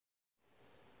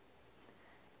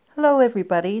Hello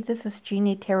everybody, this is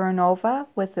Jeannie Terranova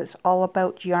with It's All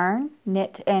About Yarn,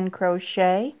 Knit and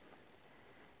Crochet.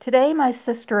 Today my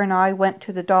sister and I went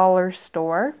to the dollar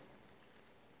store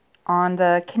on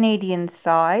the Canadian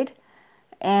side,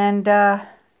 and I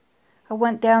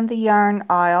went down the yarn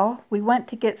aisle. We went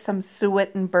to get some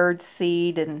suet and bird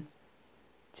seed and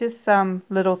just some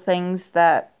little things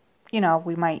that,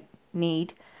 we might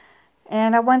need.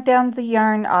 And I went down the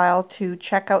yarn aisle to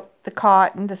check out the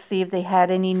cotton to see if they had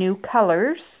any new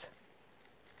colors.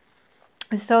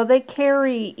 So they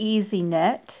carry Easy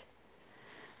Knit,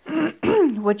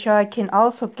 which I can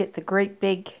also get the great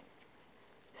big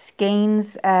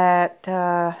skeins at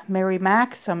Mary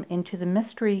Maxim into the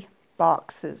mystery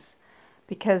boxes,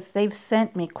 because they've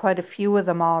sent me quite a few of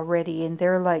them already, and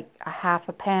they're like a half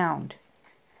a pound.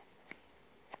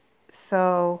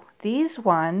 So these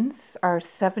ones are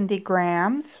 70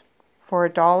 grams for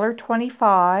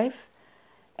 $1.25,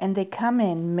 and they come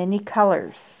in many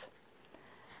colors.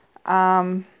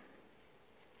 So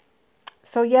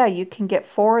yeah, you can get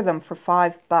 4 of them for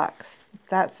 $5.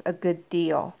 That's a good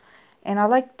deal. And I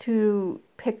like to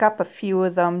pick up a few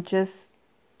of them just,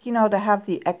 to have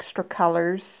the extra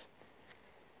colors.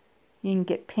 You can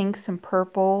get pinks and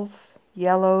purples,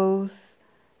 yellows,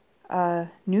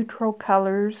 neutral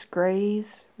colors,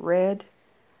 grays, red.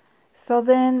 So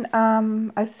then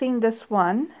I've seen this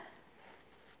one,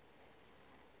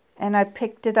 and I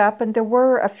picked it up, and there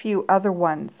were a few other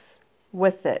ones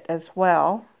with it as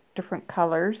well, different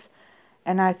colors.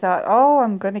 And I thought, oh,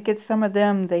 I'm going to get some of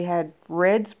them. They had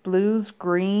reds, blues,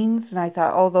 greens, and I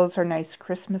thought, oh, those are nice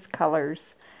Christmas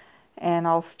colors, and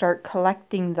I'll start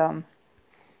collecting them.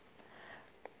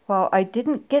 Well, I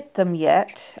didn't get them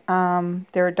yet.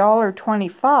 They're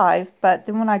 $1.25, but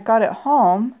then when I got it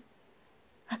home,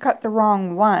 I got the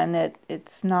wrong one.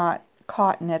 It's not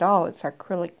cotton at all. It's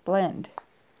acrylic blend.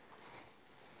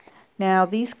 Now,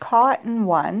 these cotton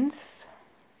ones,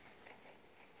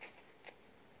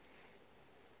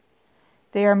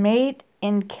 they are made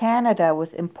in Canada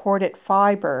with imported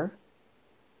fiber,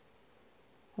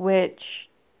 which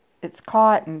it's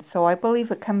cotton, so I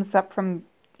believe it comes up from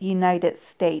United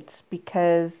States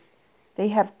because they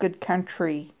have good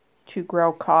country to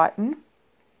grow cotton,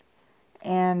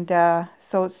 and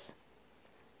so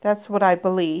that's what I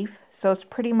believe. So it's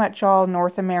pretty much all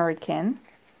North American.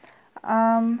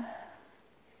 What's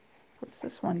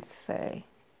this one say?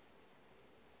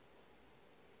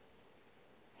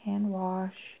 Hand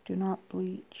wash, do not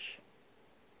bleach.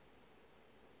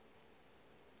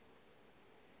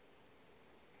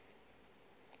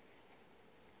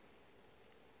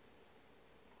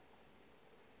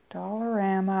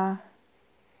 Dollarama.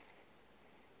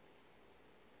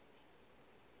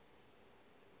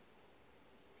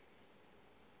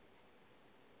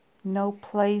 No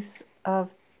place of...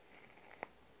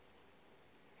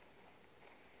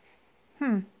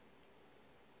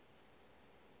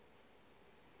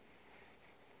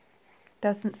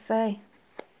 Doesn't say.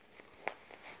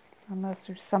 Unless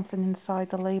there's something inside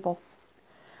the label.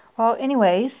 Well,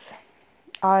 anyways,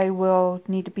 I will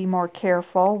need to be more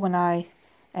careful when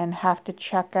and have to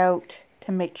check out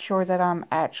to make sure that I'm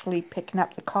actually picking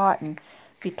up the cotton,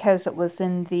 because it was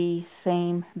in the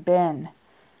same bin.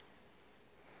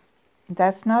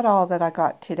 That's not all that I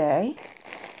got today.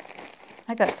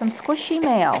 I got some squishy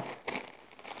mail,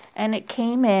 and it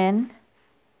came in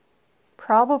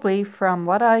probably from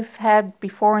what I've had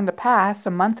before in the past,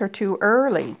 a month or two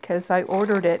early, because I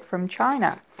ordered it from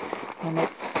China. And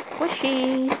it's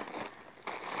squishy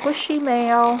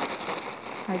mail.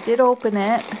 I did open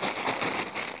it,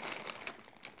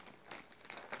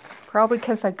 probably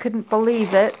because I couldn't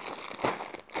believe it.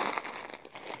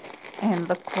 And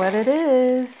look what it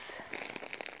is.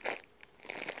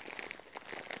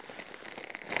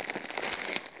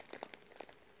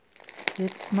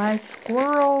 It's my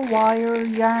squirrel wire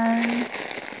yarn.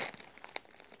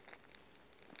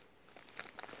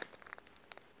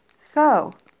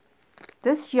 So,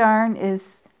 this yarn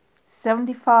is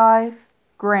 75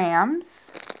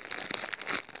 grams.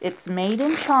 It's made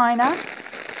in China.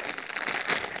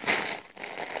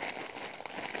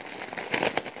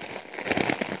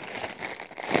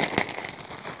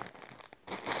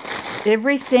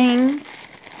 Everything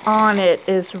on it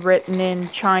is written in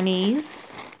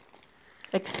Chinese,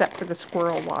 except for the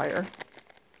squirrel wire.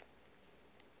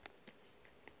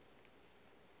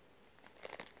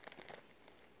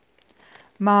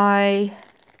 My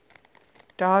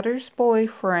daughter's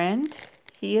boyfriend,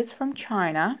 he is from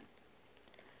China,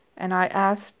 and I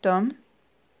asked him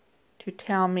to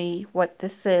tell me what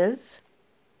this is,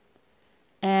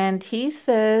 and he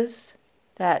says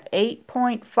that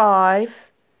 8.5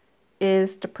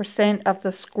 is the percent of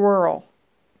the squirrel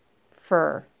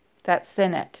fur that's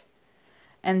in it.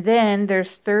 And then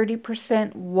there's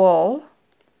 30% wool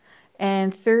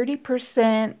and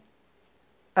 30%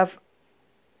 and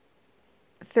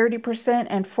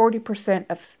 40%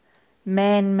 of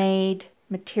man-made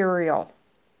material.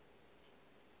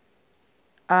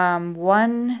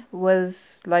 One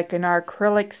was like an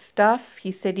acrylic stuff.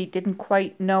 He said he didn't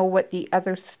quite know what the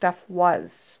other stuff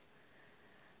was.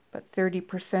 But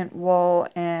 30% wool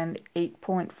and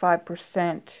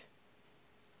 8.5%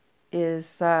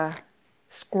 is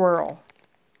squirrel.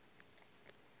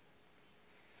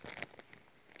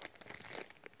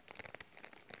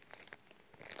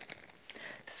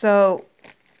 So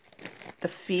the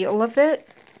feel of it,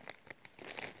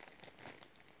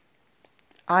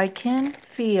 I can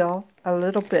feel a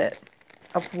little bit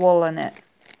of wool in it.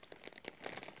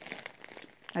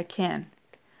 I can.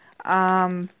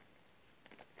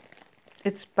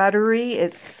 It's buttery,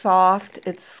 it's soft,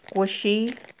 it's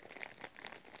squishy.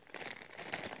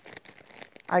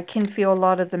 I can feel a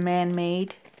lot of the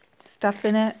man-made stuff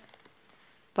in it,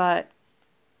 but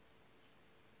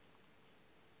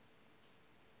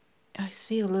I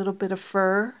see a little bit of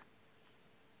fur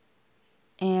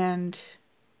and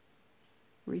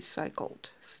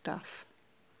recycled stuff.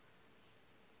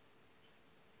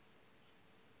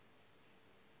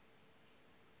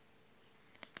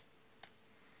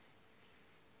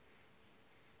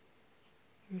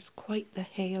 There's quite the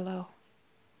halo.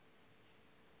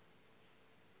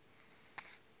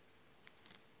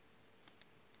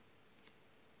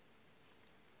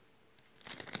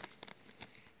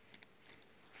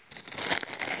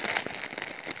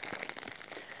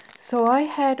 So I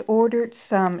had ordered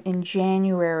some in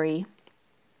January,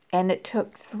 and it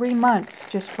took 3 months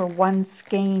just for one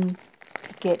skein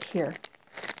to get here.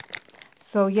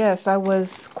 So yes, I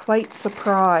was quite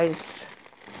surprised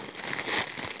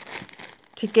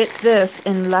to get this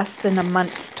in less than a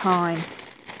month's time.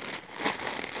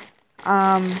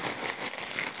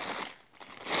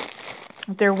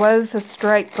 There was a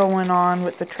strike going on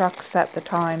with the trucks at the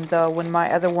time, though, when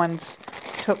my other ones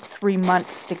took 3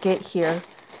 months to get here.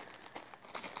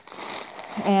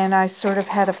 And I sort of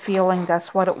had a feeling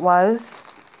that's what it was.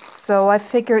 So I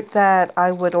figured that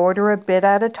I would order a bit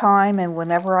at a time, and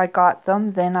whenever I got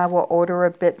them, then I will order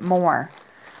a bit more.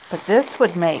 But this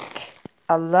would make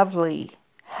a lovely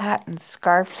hat and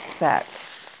scarf set.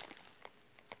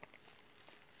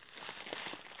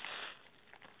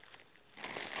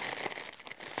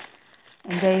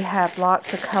 And they have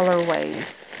lots of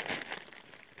colorways.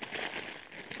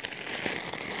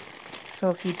 So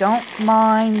if you don't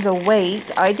mind the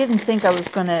weight, I didn't think I was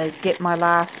going to get my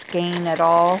last skein at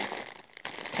all,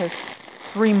 because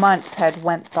 3 months had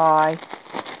went by.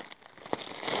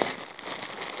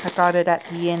 I got it at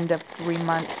the end of 3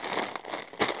 months.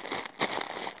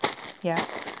 Yeah.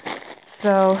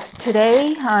 So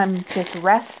today I'm just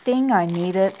resting. I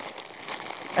needed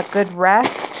a good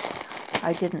rest.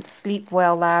 I didn't sleep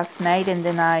well last night, and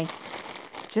then I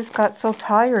just got so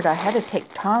tired I had to take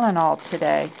Tylenol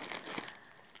today.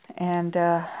 And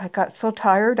I got so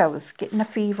tired I was getting a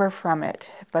fever from it.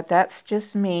 But that's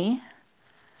just me,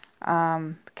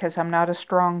 because I'm not a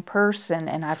strong person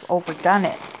and I've overdone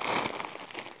it.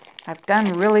 I've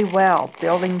done really well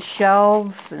building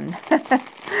shelves and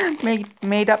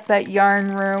made up that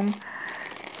yarn room.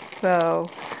 So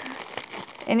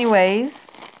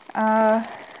anyways,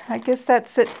 I guess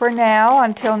that's it for now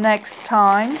until next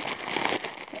time.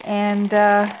 And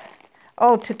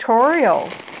oh,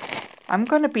 tutorials. I'm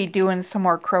going to be doing some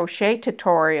more crochet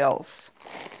tutorials,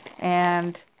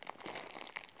 and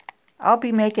I'll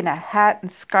be making a hat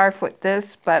and scarf with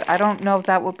this, but I don't know if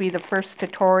that will be the first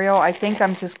tutorial. I think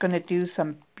I'm just going to do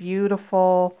some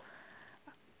beautiful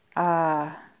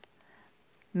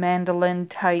mandolin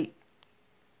type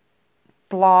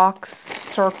blocks,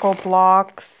 circle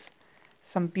blocks,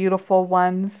 some beautiful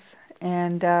ones,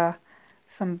 and I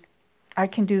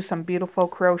can do some beautiful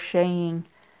crocheting.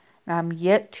 I'm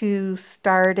yet to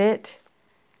start it.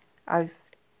 I've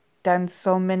done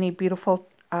so many beautiful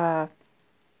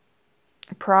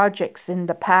projects in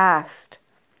the past.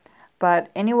 But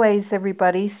anyways,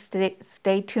 everybody,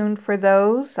 stay tuned for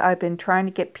those. I've been trying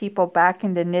to get people back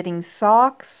into knitting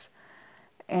socks.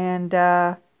 And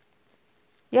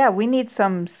yeah, we need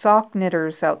some sock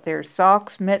knitters out there.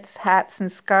 Socks, mitts, hats,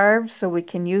 and scarves, so we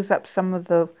can use up some of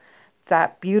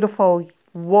that beautiful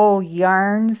wool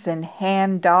yarns and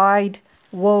hand-dyed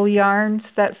wool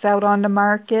yarns that's out on the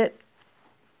market,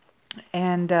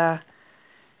 and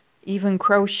even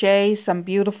crochet some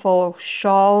beautiful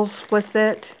shawls with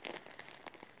it.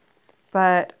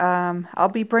 But I'll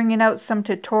be bringing out some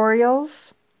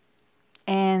tutorials,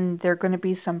 and there are going to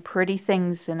be some pretty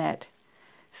things in it.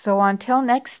 So until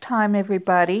next time,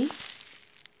 everybody,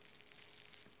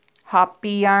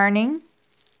 happy yarning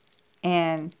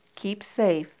and keep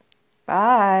safe.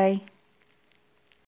 Bye.